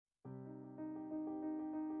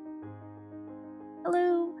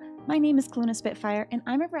My name is Kaluna Spitfire, and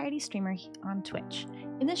I'm a variety streamer on Twitch.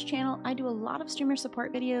 In this channel, I do a lot of streamer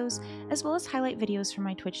support videos, as well as highlight videos from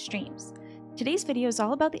my Twitch streams. Today's video is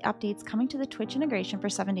all about the updates coming to the Twitch integration for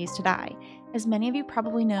 7 Days to Die. As many of you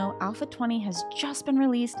probably know, Alpha 20 has just been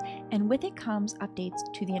released, and with it comes updates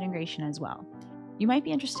to the integration as well. You might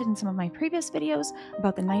be interested in some of my previous videos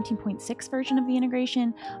about the 19.6 version of the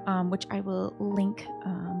integration, which I will link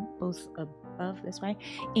both above this way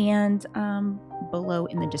and below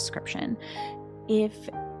in the description. If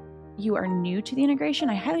you are new to the integration,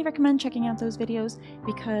 I highly recommend checking out those videos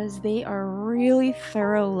because they are a really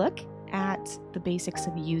thorough look at the basics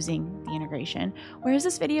of using the integration, whereas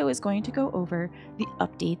this video is going to go over the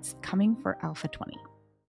updates coming for Alpha 20.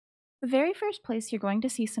 The very first place you're going to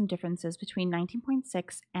see some differences between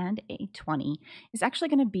 19.6 and A20 is actually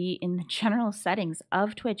going to be in the general settings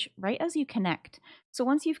of Twitch right as you connect. So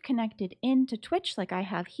once you've connected into Twitch like I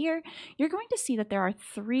have here, you're going to see that there are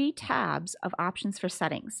 3 tabs of options for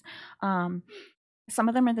settings. Some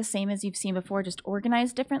of them are the same as you've seen before, just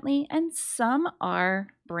organized differently, and some are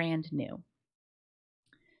brand new.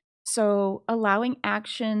 So allowing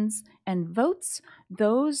actions and votes,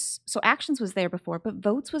 so actions was there before, but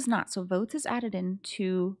votes was not. So votes is added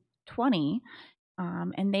into 20,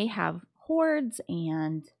 and they have hordes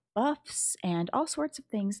and buffs and all sorts of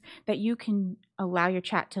things that you can allow your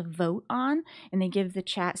chat to vote on, and they give the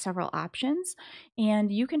chat several options,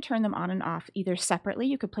 and you can turn them on and off either separately.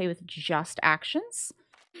 You could play with just actions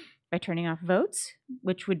by turning off votes,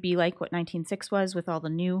 which would be like what 19.6 was with all the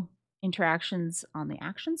new interactions on the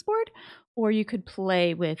actions board, or you could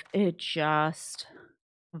play with just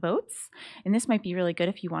votes. And this might be really good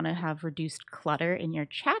if you want to have reduced clutter in your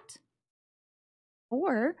chat,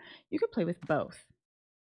 or you could play with both.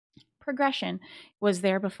 Progression was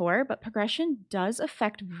there before, but progression does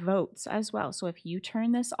affect votes as well. So if you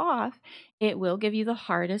turn this off, it will give you the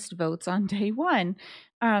hardest votes on day 1.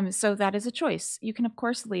 So that is a choice. You can, of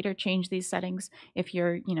course, later change these settings. If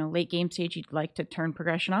you're, late game stage, you'd like to turn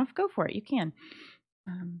progression off, go for it. You can.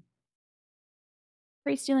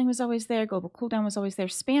 Crate stealing was always there. Global cooldown was always there.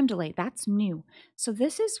 Spam delay, that's new. So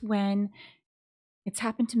this is when it's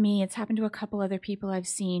happened to me, it's happened to a couple other people I've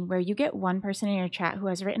seen, where you get one person in your chat who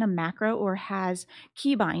has written a macro or has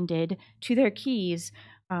keybinded to their keys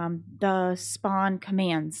the spawn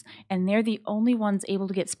commands, and they're the only ones able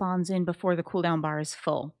to get spawns in before the cooldown bar is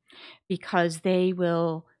full, because they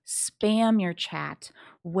will spam your chat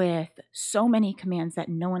with so many commands that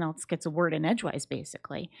no one else gets a word in edgewise,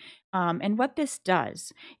 basically. And what this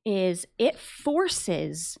does is it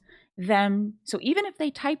forces them, so even if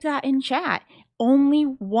they type that in chat, only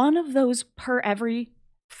one of those per every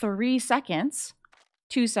 3 seconds,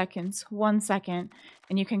 2 seconds, 1 second,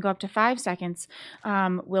 and you can go up to 5 seconds,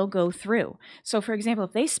 will go through. So for example,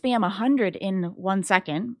 if they spam 100 in 1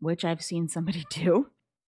 second, which I've seen somebody do,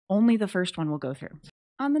 only the first one will go through.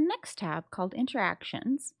 On the next tab called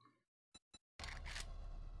Interactions,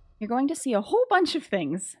 you're going to see a whole bunch of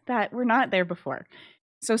things that were not there before.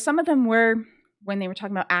 So some of them were when they were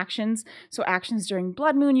talking about actions. So actions during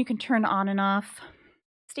Blood Moon, you can turn on and off.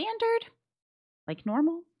 Standard, like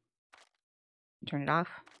normal, turn it off.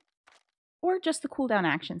 Or just the cooldown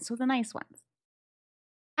actions, so the nice ones.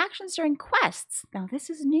 Actions during quests. Now this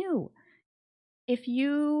is new. If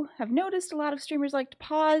you have noticed, a lot of streamers like to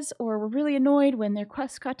pause or were really annoyed when their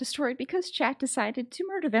quests got destroyed because chat decided to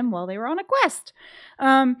murder them while they were on a quest.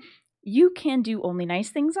 You can do only nice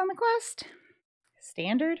things on the quest.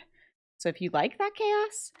 Standard. So if you like that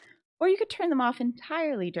chaos, or you could turn them off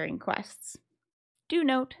entirely during quests. Do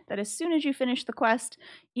note that as soon as you finish the quest,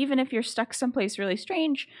 even if you're stuck someplace really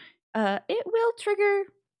strange, it will trigger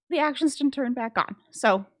the actions to turn back on.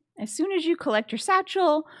 So as soon as you collect your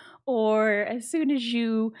satchel, or as soon as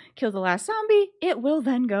you kill the last zombie, it will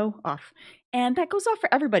then go off. And that goes off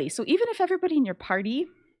for everybody. So even if everybody in your party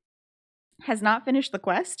has not finished the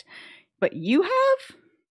quest, but you have,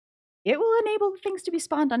 it will enable things to be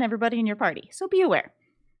spawned on everybody in your party, so be aware.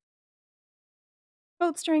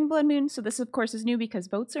 Votes during Blood Moon. So this, of course, is new because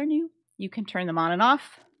votes are new. You can turn them on and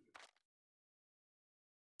off.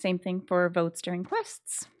 Same thing for votes during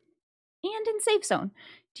quests. And in Safe Zone.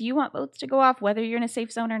 Do you want votes to go off whether you're in a safe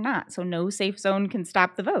zone or not? So no safe zone can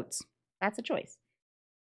stop the votes. That's a choice.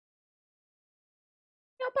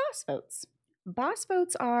 Now, boss votes. Boss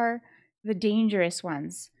votes are the dangerous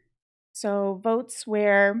ones. So votes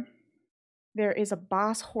where there is a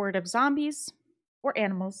boss horde of zombies or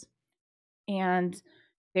animals, and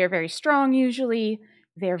they're very strong usually,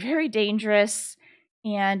 they're very dangerous,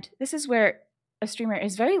 and this is where a streamer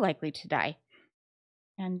is very likely to die.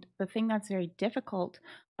 And the thing that's very difficult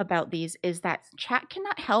about these is that chat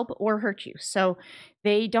cannot help or hurt you. So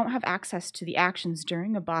they don't have access to the actions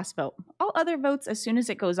during a boss vote. All other votes, as soon as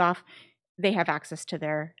it goes off, they have access to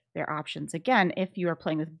their options. Again, if you are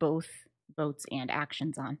playing with both votes and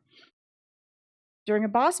actions on. During a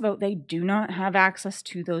boss vote, they do not have access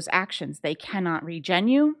to those actions. They cannot regen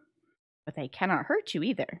you, but they cannot hurt you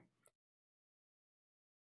either.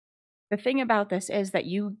 The thing about this is that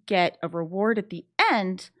you get a reward at the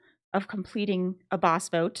end of completing a boss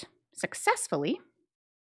vote successfully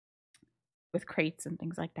with crates and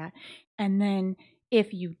things like that. And then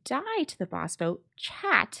if you die to the boss vote,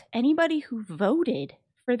 chat, anybody who voted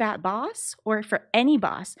for that boss or for any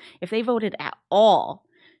boss, if they voted at all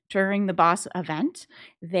during the boss event,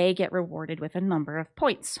 they get rewarded with a number of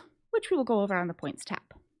points, which we will go over on the points tab.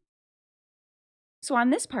 So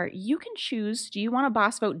on this part, you can choose, do you want a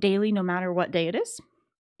boss vote daily no matter what day it is,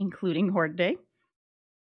 including Horde Day?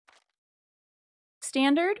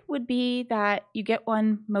 Standard would be that you get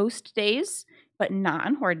one most days, but not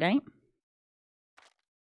on Horde Night.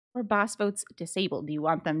 Or boss votes disabled. Do you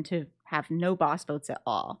want them to have no boss votes at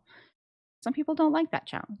all? Some people don't like that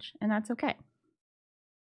challenge, and that's okay.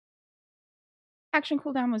 Action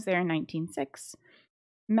cooldown was there in 19.6.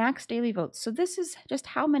 Max daily votes. So this is just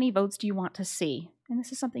how many votes do you want to see? And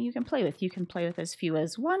this is something you can play with. You can play with as few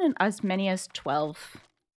as 1 and as many as 12.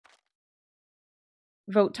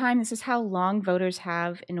 Vote time. This is how long voters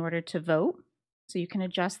have in order to vote. So you can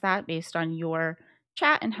adjust that based on your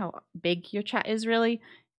chat and how big your chat is really.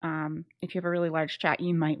 If you have a really large chat,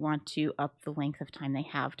 you might want to up the length of time they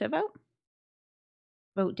have to vote.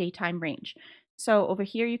 Vote daytime range. So over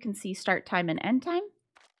here you can see start time and end time.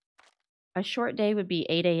 A short day would be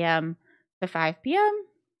 8 a.m. to 5 p.m.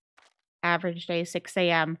 Average day 6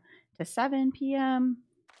 a.m. to 7 p.m.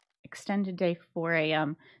 Extended day 4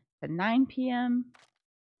 a.m. to 9 p.m.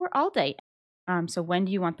 or all day. So when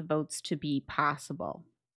do you want the votes to be possible?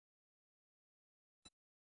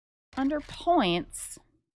 Under points,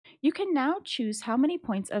 you can now choose how many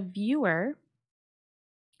points a viewer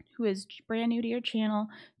who is brand new to your channel,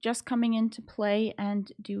 just coming into play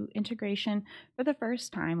and do integration for the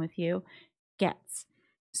first time with you, gets.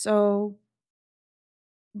 So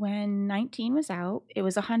when 19 was out, it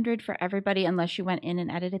was 100 for everybody unless you went in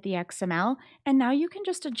and edited the XML. And now you can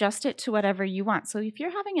just adjust it to whatever you want. So if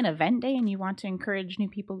you're having an event day and you want to encourage new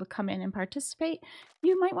people to come in and participate,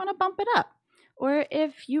 you might want to bump it up. Or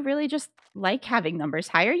if you really just like having numbers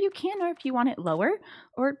higher, you can, or if you want it lower,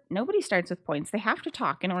 or nobody starts with points. They have to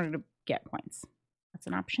talk in order to get points. That's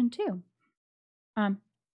an option too.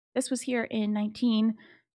 This was here in 19.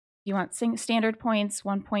 You want standard points,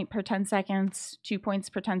 1 point per 10 seconds, 2 points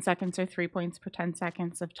per 10 seconds, or 3 points per 10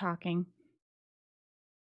 seconds of talking.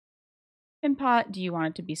 Pin pot, do you want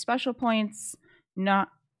it to be special points, no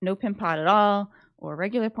pin pot at all, or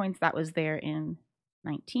regular points? That was there in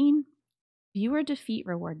 19. Viewer defeat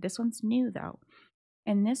reward. This one's new though.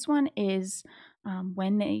 And this one is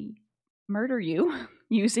when they murder you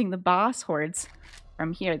using the boss hordes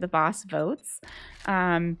from here, the boss votes.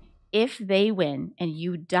 If they win and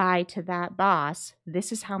you die to that boss,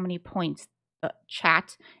 this is how many points the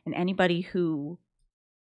chat and anybody who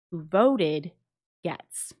voted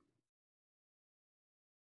gets.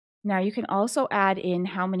 Now you can also add in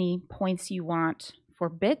how many points you want for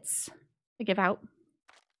bits to give out.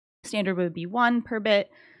 Standard would be 1 per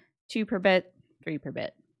bit, 2 per bit, 3 per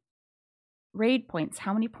bit. Raid points.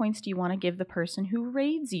 How many points do you want to give the person who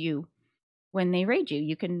raids you when they raid you?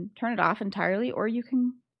 You can turn it off entirely, or you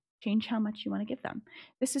can change how much you want to give them.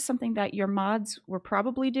 This is something that your mods were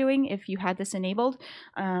probably doing if you had this enabled,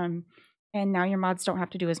 and now your mods don't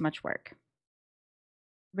have to do as much work.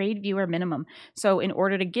 Raid viewer minimum. So in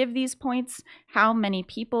order to give these points, how many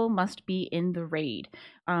people must be in the raid?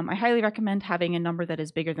 I highly recommend having a number that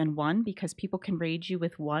is bigger than 1 because people can raid you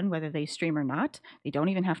with 1 whether they stream or not. They don't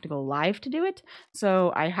even have to go live to do it.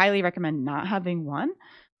 So I highly recommend not having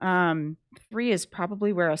 1. 3 is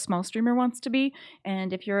probably where a small streamer wants to be.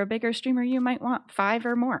 And if you're a bigger streamer, you might want 5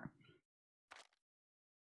 or more.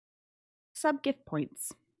 Sub gift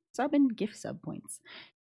points. Sub and gift sub points.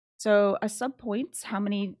 So a sub points, how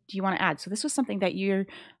many do you want to add? So this was something that your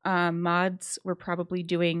mods were probably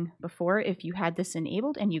doing before if you had this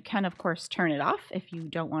enabled, and you can of course turn it off if you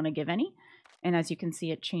don't want to give any. And as you can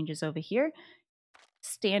see, it changes over here.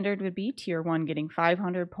 Standard would be tier 1 getting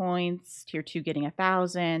 500 points, tier 2 getting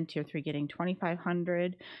 1,000, tier 3 getting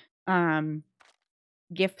 2,500.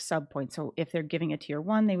 Gift sub points. So if they're giving a tier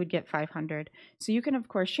 1, they would get 500. So you can of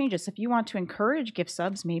course change this. If you want to encourage gift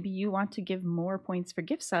subs, maybe you want to give more points for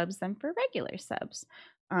gift subs than for regular subs.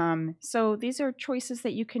 So these are choices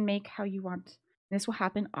that you can make how you want This will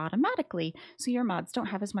happen automatically, so your mods don't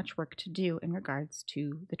have as much work to do in regards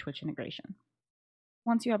to the Twitch integration.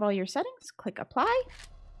 Once you have all your settings, click Apply,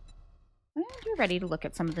 and you're ready to look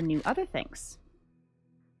at some of the new other things.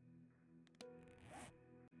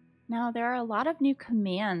 Now, there are a lot of new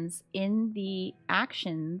commands in the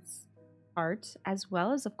Actions part, as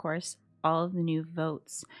well as, of course, all of the new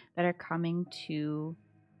votes that are coming to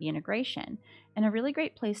the integration. And a really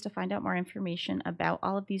great place to find out more information about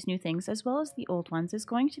all of these new things, as well as the old ones, is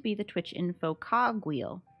going to be the Twitch info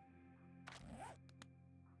cogwheel.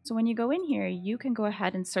 So when you go in here, you can go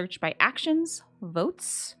ahead and search by actions,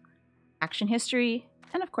 votes, action history,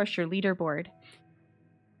 and of course your leaderboard.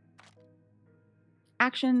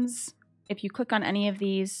 Actions, if you click on any of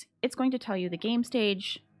these, it's going to tell you the game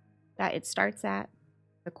stage that it starts at,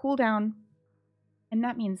 the cooldown, and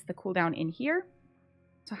that means the cooldown in here.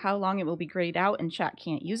 So how long it will be grayed out and chat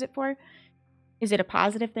can't use it for. Is it a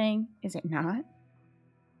positive thing? Is it not?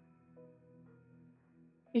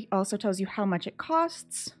 It also tells you how much it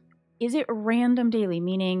costs. Is it random daily,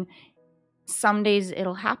 meaning some days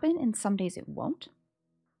it'll happen and some days it won't?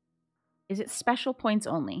 Is it special points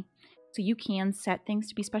only? So you can set things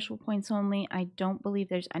to be special points only. I don't believe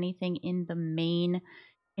there's anything in the main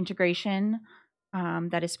integration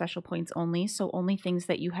that is special points only. So only things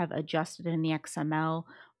that you have adjusted in the XML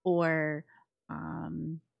or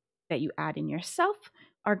that you add in yourself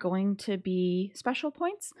are going to be special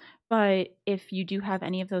points. But if you do have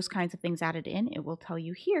any of those kinds of things added in, it will tell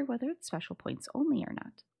you here whether it's special points only or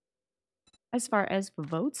not. As far as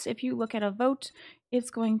votes, if you look at a vote,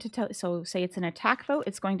 it's going to tell, so say it's an attack vote,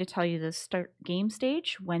 it's going to tell you the start game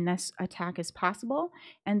stage when this attack is possible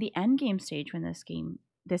and the end game stage when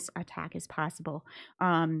this attack is possible.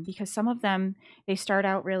 Because some of them, they start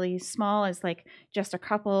out really small as like just a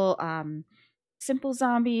couple simple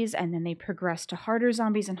zombies, and then they progress to harder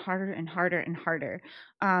zombies and harder and harder and harder.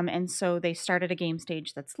 And so they start at a game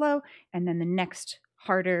stage that's low, and then the next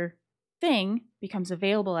harder thing becomes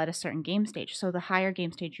available at a certain game stage. So the higher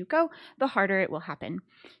game stage you go, the harder it will happen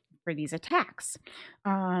for these attacks.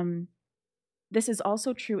 This is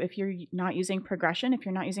also true if you're not using progression. If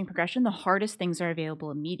you're not using progression, the hardest things are available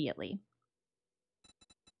immediately.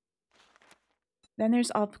 Then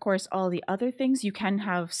there's, of course, all the other things. You can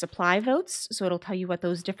have supply votes, so it'll tell you what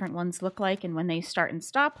those different ones look like and when they start and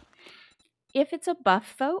stop. If it's a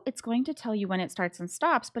buff vote, it's going to tell you when it starts and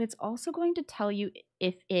stops, but it's also going to tell you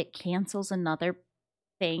if it cancels another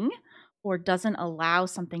thing or doesn't allow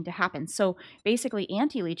something to happen. So basically,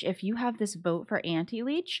 anti-leech, if you have this vote for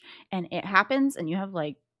anti-leech and it happens and you have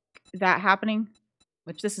like that happening,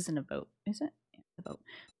 which this isn't a vote, is it? Yeah, it's a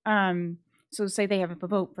vote. So say they have a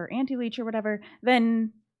vote for anti-leech or whatever,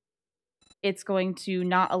 then it's going to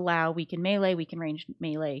not allow weaken melee, weaken range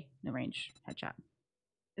melee, no range headshot.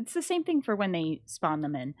 It's the same thing for when they spawn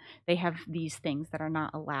them in. They have these things that are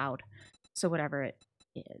not allowed. So whatever it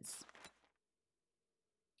is.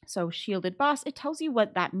 So shielded boss, it tells you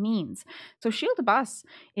what that means. So shielded boss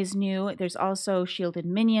is new. There's also shielded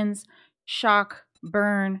minions, shock,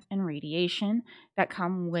 burn, and radiation that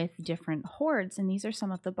come with different hordes. And these are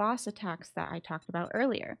some of the boss attacks that I talked about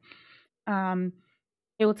earlier.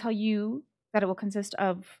 It will tell you that it will consist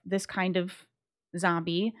of this kind of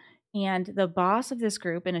zombie, and the boss of this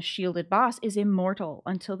group, and a shielded boss, is immortal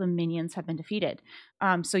until the minions have been defeated.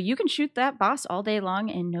 So you can shoot that boss all day long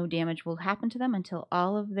and no damage will happen to them until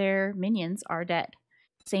all of their minions are dead.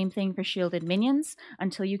 Same thing for shielded minions.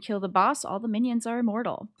 Until you kill the boss, all the minions are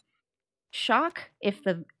immortal. Shock, if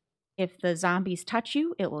the zombies touch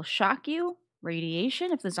you, it will shock you.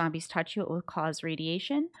 Radiation, if the zombies touch you, it will cause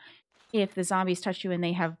radiation. If the zombies touch you and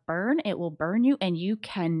they have burn, it will burn you, and you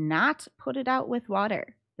cannot put it out with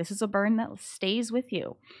water. This is a burn that stays with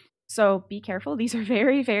you. So be careful. These are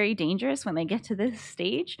very, very dangerous when they get to this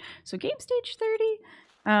stage. So game stage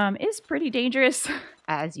 30 is pretty dangerous,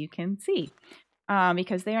 as you can see,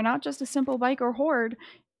 because they are not just a simple bike or horde.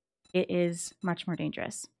 It is much more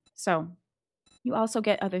dangerous. So you also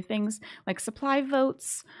get other things like supply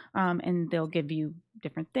votes, and they'll give you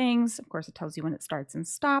different things. Of course, it tells you when it starts and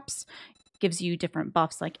stops. It gives you different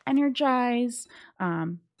buffs like energize.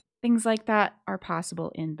 Things like that are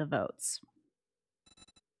possible in the votes.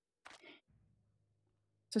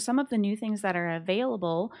 So some of the new things that are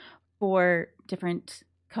available for different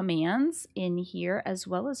commands in here, as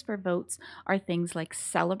well as for votes, are things like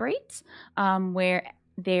celebrate, where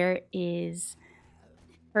there is,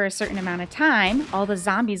 for a certain amount of time, all the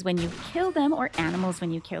zombies when you kill them, or animals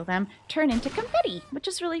when you kill them, turn into confetti, which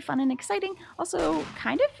is really fun and exciting. Also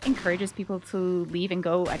kind of encourages people to leave and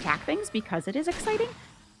go attack things because it is exciting.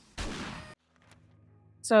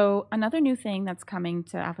 So another new thing that's coming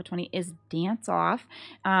to Alpha 20 is Dance Off.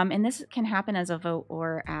 And this can happen as a vote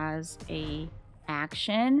or as a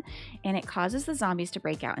action, and it causes the zombies to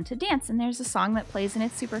break out into dance. And there's a song that plays and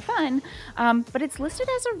it's super fun, but it's listed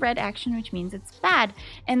as a red action, which means it's bad.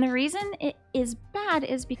 And the reason it is bad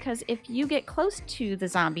is because if you get close to the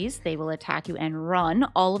zombies, they will attack you and run.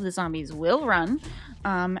 All of the zombies will run,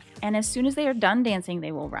 and as soon as they are done dancing,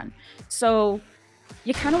 they will run. So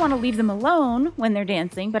you kind of want to leave them alone when they're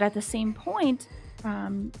dancing, but at the same point,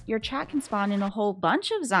 your chat can spawn in a whole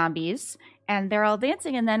bunch of zombies and they're all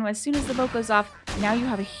dancing, and then as soon as the boat goes off, now you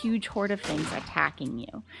have a huge horde of things attacking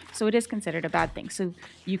you. So it is considered a bad thing. So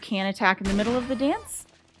you can attack in the middle of the dance,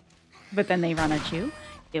 but then they run at you.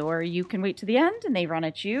 Or you can wait to the end and they run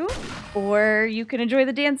at you. Or you can enjoy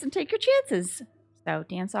the dance and take your chances. So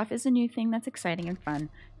Dance Off is a new thing that's exciting and fun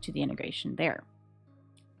to the integration there.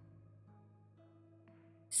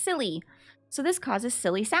 Silly. So this causes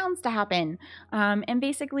silly sounds to happen. And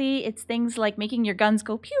basically it's things like making your guns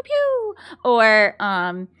go pew pew, or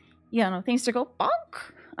you know, things to go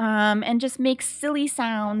bonk, and just make silly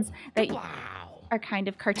sounds that are kind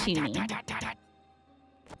of cartoony.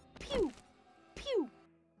 Pew, pew.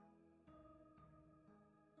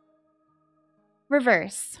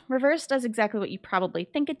 Reverse. Reverse does exactly what you probably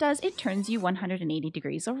think it does. It turns you 180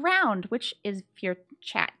 degrees around, which is, if your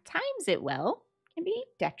chat times it well, can be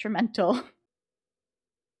detrimental.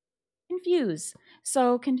 Confuse.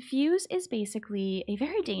 So confuse is basically a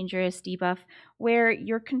very dangerous debuff where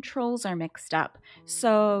your controls are mixed up.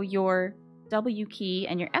 So your W key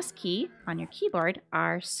and your S key on your keyboard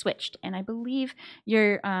are switched. And I believe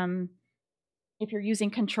your if you're using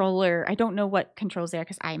controller, I don't know what controls they are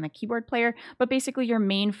because I'm a keyboard player, but basically your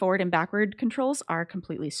main forward and backward controls are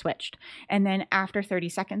completely switched. And then after 30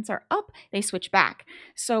 seconds are up, they switch back.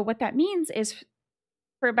 So what that means is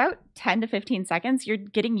for about 10 to 15 seconds, you're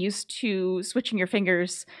getting used to switching your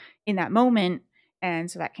fingers in that moment.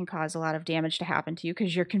 And so that can cause a lot of damage to happen to you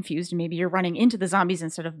because you're confused and maybe you're running into the zombies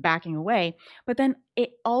instead of backing away. But then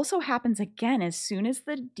it also happens again as soon as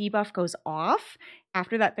the debuff goes off.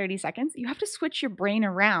 After that 30 seconds, you have to switch your brain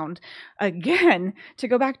around again to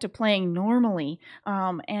go back to playing normally.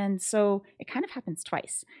 And so it kind of happens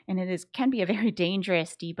twice. And it can be a very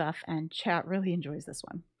dangerous debuff, and chat really enjoys this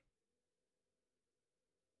one.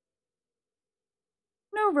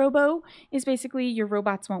 No robo is basically your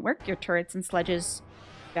robots won't work. Your turrets and sledges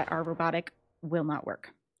that are robotic will not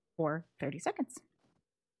work for 30 seconds.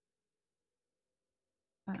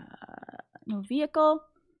 No vehicle.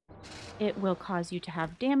 It will cause you to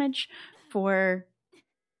have damage for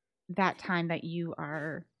that time that you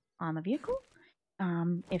are on the vehicle.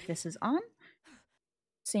 If this is on.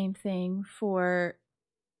 Same thing for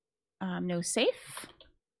no safe.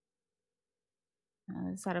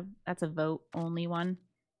 That's a vote only one.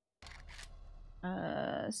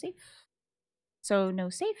 Safe. So no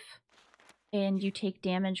safe. And you take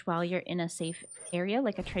damage while you're in a safe area,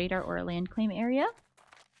 like a trader or a land claim area.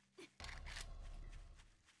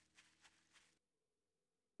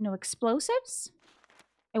 No explosives.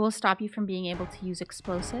 It will stop you from being able to use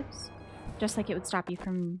explosives, just like it would stop you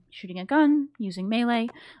from shooting a gun, using melee,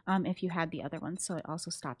 if you had the other one. So it also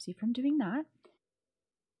stops you from doing that.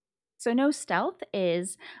 So no stealth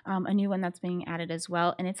is a new one that's being added as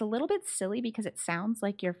well. And it's a little bit silly because it sounds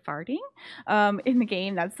like you're farting. In the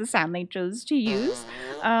game, that's the sound they chose to use.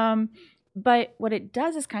 But what it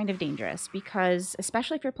does is kind of dangerous because,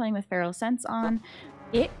 especially if you're playing with Feral Sense on,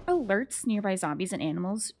 it alerts nearby zombies and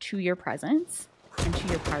animals to your presence and to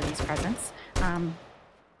your party's presence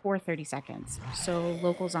for 30 seconds. So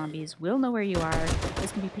local zombies will know where you are.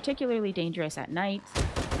 This can be particularly dangerous at night,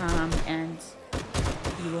 and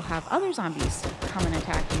you will have other zombies come and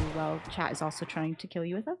attack you while chat is also trying to kill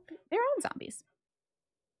you with their own zombies.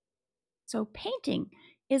 So painting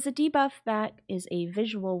is a debuff that is a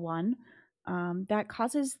visual one that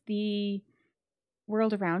causes the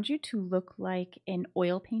world around you to look like an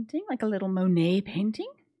oil painting, like a little Monet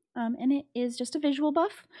painting. And it is just a visual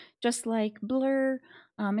buff, just like blur.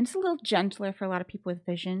 And it's a little gentler for a lot of people with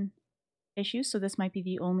vision issues. So this might be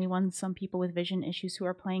the only one some people with vision issues who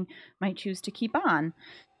are playing might choose to keep on.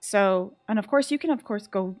 So, and of course, you can, of course,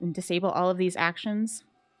 go and disable all of these actions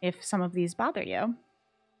if some of these bother you.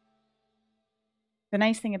 The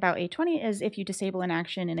nice thing about A20 is if you disable an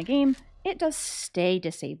action in a game, it does stay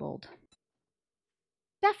disabled.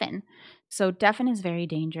 Deafen. So deafen is very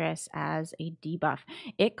dangerous as a debuff.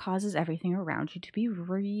 It causes everything around you to be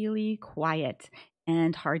really quiet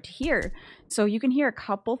and hard to hear. So you can hear a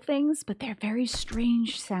couple things, but they're very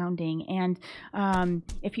strange sounding. And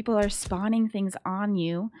if people are spawning things on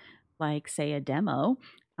you, like say a demo,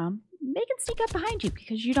 they can sneak up behind you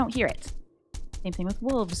because you don't hear it. Same thing with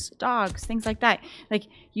wolves, dogs, things like that. Like,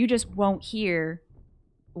 you just won't hear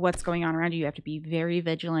what's going on around you. You have to be very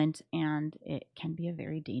vigilant, and it can be a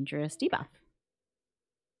very dangerous debuff.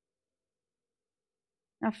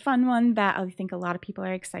 A fun one that I think a lot of people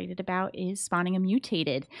are excited about is spawning a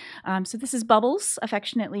mutated. So this is Bubbles,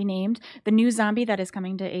 affectionately named. The new zombie that is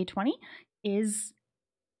coming to A20 is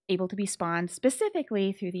able to be spawned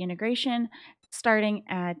specifically through the integration, starting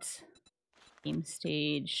at game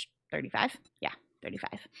stage 35. Yeah,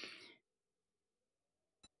 35.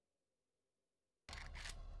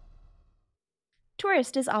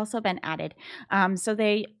 Tourist has also been added. So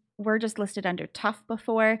they were just listed under tough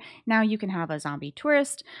before. Now you can have a zombie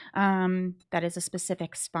tourist that is a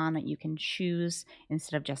specific spawn that you can choose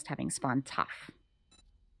instead of just having spawn tough.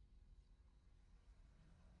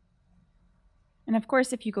 And of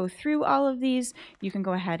course, if you go through all of these, you can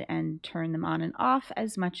go ahead and turn them on and off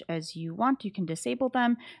as much as you want. You can disable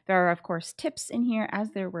them. There are, of course, tips in here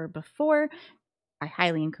as there were before. I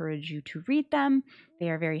highly encourage you to read them. They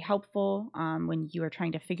are very helpful when you are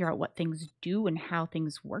trying to figure out what things do and how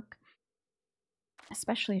things work.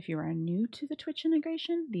 Especially if you are new to the Twitch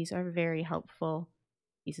integration, these are very helpful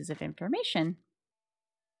pieces of information.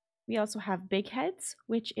 We also have big heads,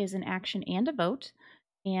 which is an action and a vote.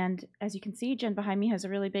 And as you can see, Jen behind me has a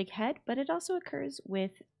really big head, but it also occurs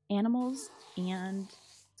with animals and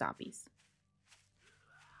zombies.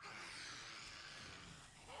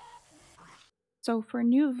 So for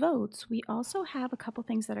new votes, we also have a couple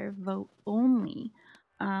things that are vote only.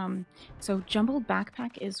 So jumbled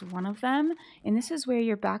backpack is one of them. And this is where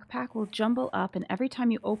your backpack will jumble up, and every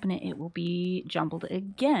time you open it, it will be jumbled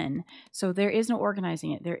again. So there is no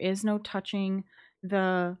organizing it. There is no touching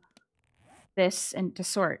this and to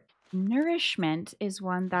sort. Nourishment is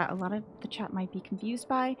one that a lot of the chat might be confused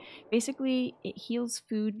by. Basically, it heals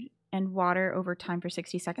food and water over time for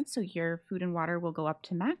 60 seconds. So your food and water will go up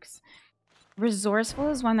to max. Resourceful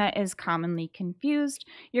is one that is commonly confused.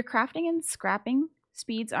 Your crafting and scrapping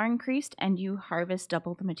speeds are increased, and you harvest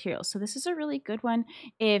double the materials. So this is a really good one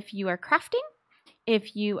if you are crafting,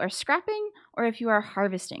 if you are scrapping, or if you are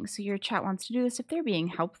harvesting. So your chat wants to do this if they're being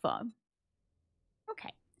helpful.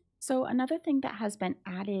 Okay, so another thing that has been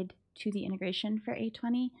added to the integration for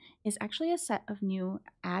A20 is actually a set of new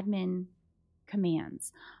admin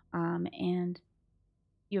commands. And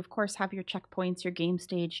you, of course, have your checkpoints, your game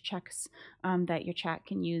stage checks that your chat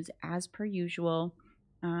can use as per usual.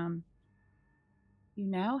 You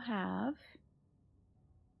now have,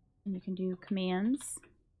 and you can do commands,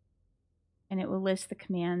 and it will list the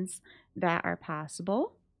commands that are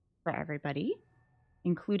possible for everybody,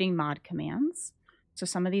 including mod commands. So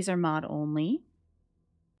some of these are mod only.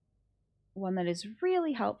 One that is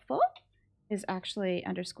really helpful is actually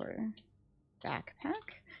 _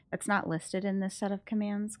 backpack. That's not listed in this set of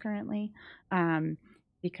commands currently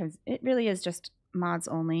because it really is just mods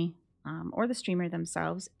only or the streamer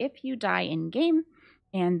themselves. If you die in game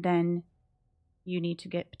and then you need to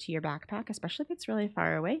get to your backpack, especially if it's really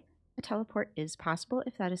far away, a teleport is possible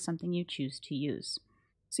if that is something you choose to use.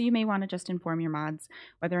 So you may want to just inform your mods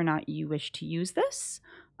whether or not you wish to use this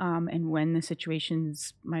and when the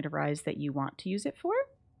situations might arise that you want to use it for.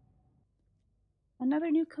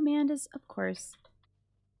 Another new command is, of course,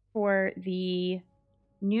 for the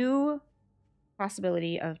new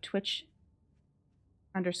possibility of Twitch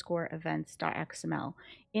 _events.xml.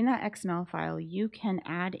 In that XML file, you can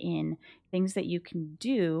add in things that you can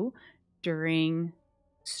do during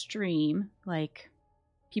stream, like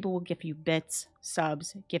people will give you bits,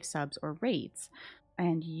 subs, gift subs, or rates.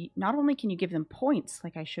 And not only can you give them points,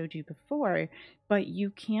 like I showed you before, but you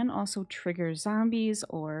can also trigger zombies,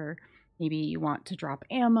 or maybe you want to drop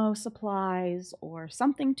ammo supplies or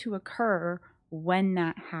something to occur when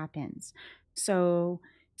that happens. So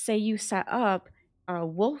say you set up a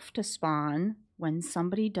wolf to spawn when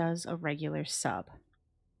somebody does a regular sub,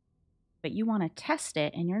 but you want to test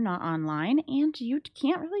it and you're not online and you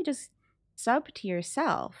can't really just sub to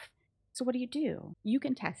yourself. So what do? You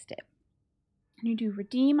can test it. You do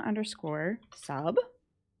redeem _sub,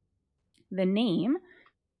 the name,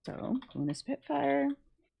 so Luna Spitfire,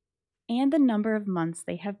 and the number of months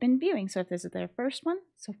they have been viewing. So if this is their first one,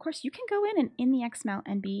 so of course you can go in the XML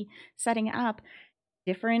and be setting up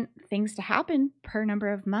different things to happen per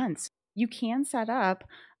number of months. You can set up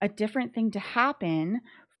a different thing to happen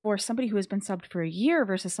for somebody who has been subbed for a year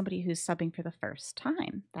versus somebody who's subbing for the first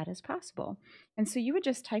time. That is possible. And so you would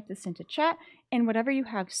just type this into chat and whatever you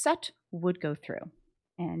have set would go through.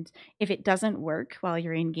 And if it doesn't work while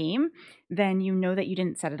you're in game, then you know that you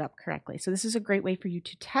didn't set it up correctly. So this is a great way for you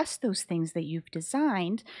to test those things that you've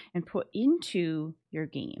designed and put into your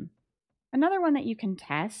game. Another one that you can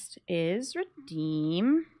test is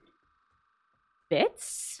redeem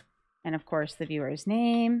bits, and of course the viewer's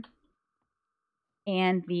name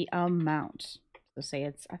and the amount. So say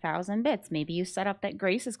it's 1,000 bits. Maybe you set up that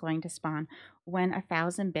Grace is going to spawn when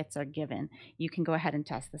 1,000 bits are given. You can go ahead and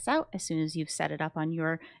test this out as soon as you've set it up on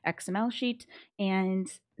your XML sheet,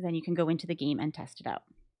 and then you can go into the game and test it out.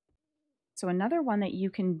 So another one that you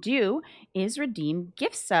can do is redeem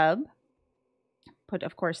gift sub. Put,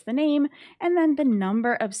 of course, the name and then the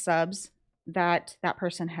number of subs that that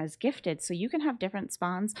person has gifted. So you can have different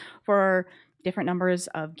spawns for different numbers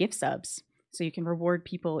of gift subs. So you can reward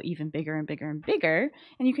people even bigger and bigger and bigger.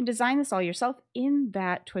 And you can design this all yourself in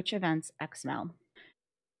that Twitch Events XML.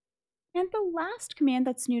 And the last command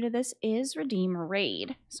that's new to this is redeem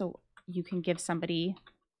raid. So you can give somebody,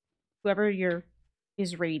 whoever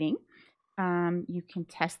is raiding, you can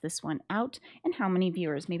test this one out and how many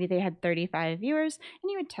viewers. Maybe they had 35 viewers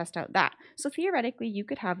and you would test out that. So theoretically, you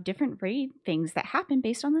could have different raid things that happen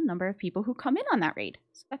based on the number of people who come in on that raid.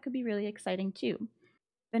 So that could be really exciting too.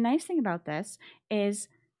 The nice thing about this is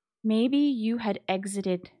maybe you had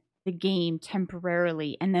exited the game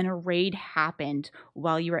temporarily and then a raid happened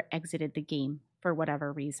while you were exited the game for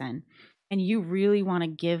whatever reason. And you really want to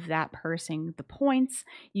give that person the points,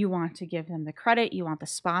 you want to give them the credit, you want the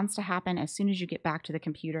spawns to happen as soon as you get back to the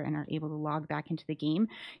computer and are able to log back into the game.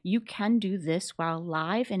 You can do this while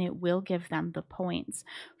live and it will give them the points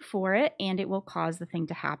for it and it will cause the thing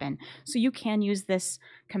to happen. So you can use this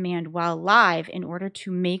command while live in order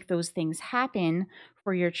to make those things happen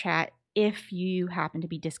for your chat if you happen to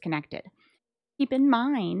be disconnected. Keep in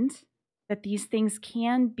mind that these things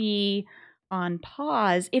can be on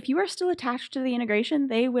pause. If you are still attached to the integration,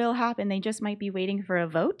 they will happen. They just might be waiting for a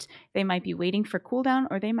vote, they might be waiting for cooldown,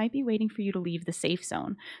 or they might be waiting for you to leave the safe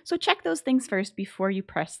zone. So check those things first before you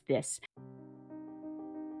press this.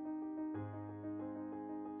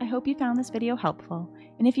 I hope you found this video helpful,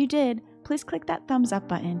 and if you did, please click that thumbs up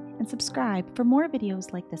button and subscribe for more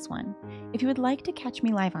videos like this one. If you would like to catch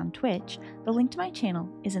me live on Twitch, the link to my channel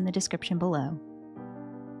is in the description below.